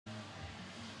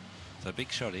It's a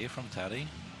big shot here from Taddy.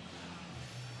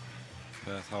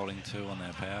 Perth holding 2 on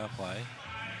their power play.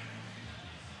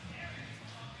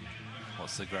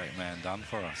 What's the great man done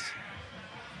for us?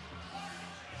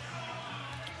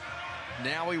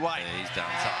 Now we wait. Yeah, he's done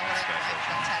something special.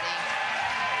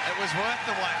 It was worth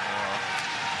the wait. Oh.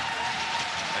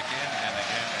 Again and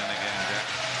again and again, Jack.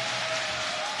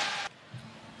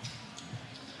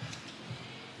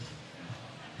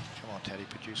 Come on, Taddy,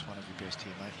 produce one of your best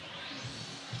here, mate.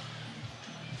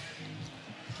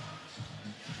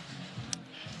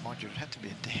 Mind you, it'd have to be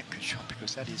a damn good shot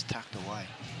because that is tucked away.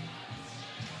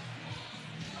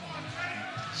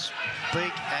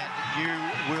 Speak and you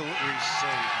will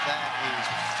receive. That is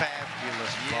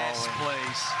fabulous Yes, bowling.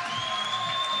 please.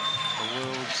 The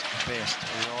world's best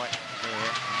right there,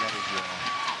 and that is why.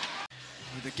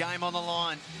 With the game on the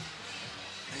line,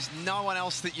 there's no one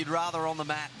else that you'd rather on the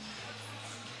mat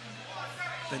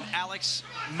than Alex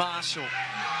Marshall.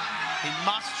 He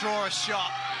must draw a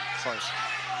shot. Close.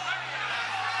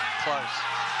 Close.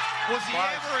 Was he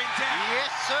ever in doubt? Yes,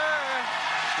 sir.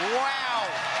 Wow.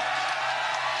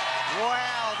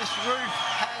 Wow, this roof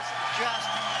has just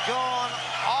gone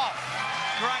off.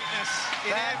 Greatness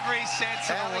in every sense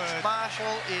of the word. Alex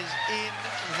Marshall is in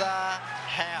the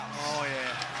house. Oh,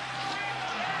 yeah.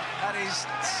 That is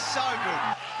so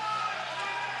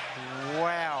good.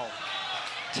 Wow.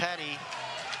 Taddy,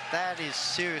 that is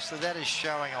seriously, that is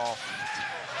showing off.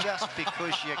 Just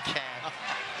because you can.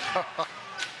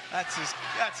 That's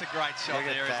a great shot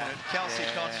there, isn't it? Kelsey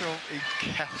Cottrell,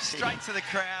 straight to the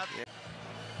crowd. Yeah.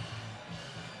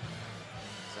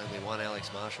 There's only one Alex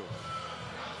Marshall.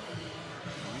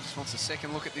 He just wants a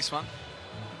second look at this one.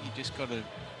 You just got a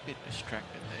bit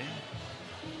distracted there.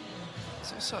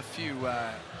 There's also a few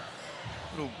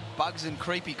little bugs and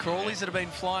creepy crawlies that have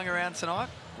been flying around tonight.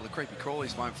 Well, the creepy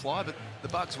crawlies won't fly, but the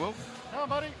bugs will. Oh,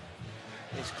 buddy.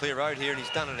 He's clear road here, and he's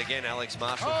done it again, Alex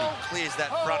Marshall. He clears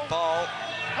that front bowl.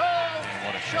 And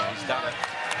what a shot. He's done it.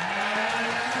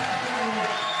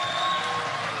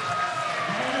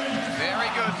 Very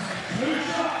good.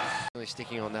 Really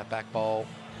sticking on that back bowl.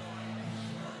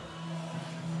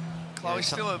 Chloe's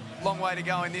still a long way to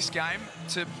go in this game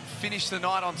to finish the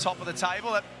night on top of the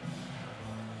table.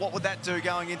 What would that do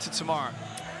going into tomorrow?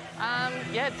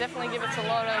 Yeah, definitely give us a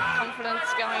lot of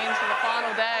confidence going into the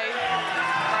final day.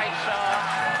 Great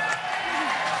shot.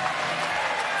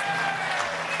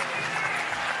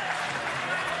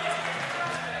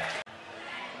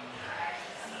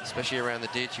 Especially around the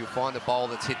ditch, you'll find the bowl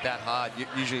that's hit that hard. You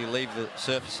usually leave the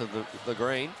surface of the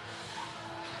green.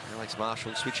 Alex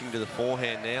Marshall switching to the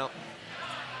forehand now.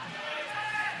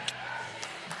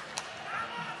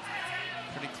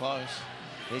 Pretty close.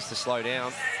 Needs to slow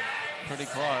down. Pretty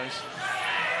close.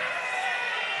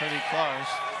 Pretty close.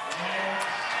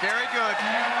 Very good.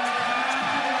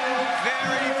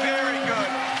 Very, very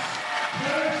good.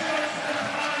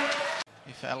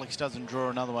 If Alex doesn't draw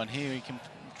another one here, he can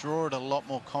draw it a lot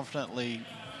more confidently,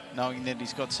 knowing that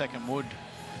he's got second wood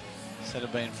instead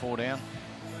of being 4 down.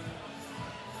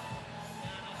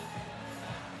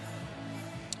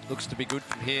 Looks to be good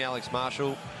from here, Alex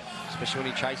Marshall, especially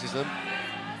when he chases them.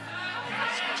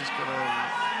 Just got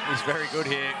to... He's very good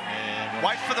here. Yeah,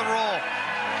 wait for the roar.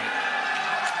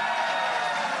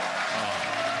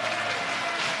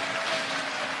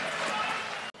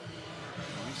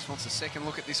 He just wants a second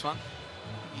look at this one.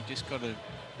 You just got a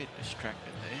bit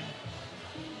distracted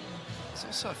there. There's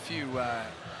also a few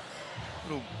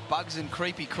little bugs and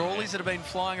creepy crawlies that have been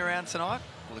flying around tonight.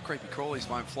 Well, the creepy crawlies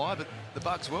won't fly, but the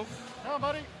bugs will. Oh,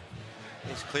 buddy.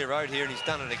 He's clear road here, and he's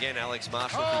done it again, Alex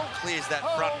Marshall. He clears that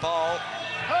front bowl.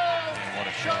 And what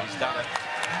a shot. He's done it.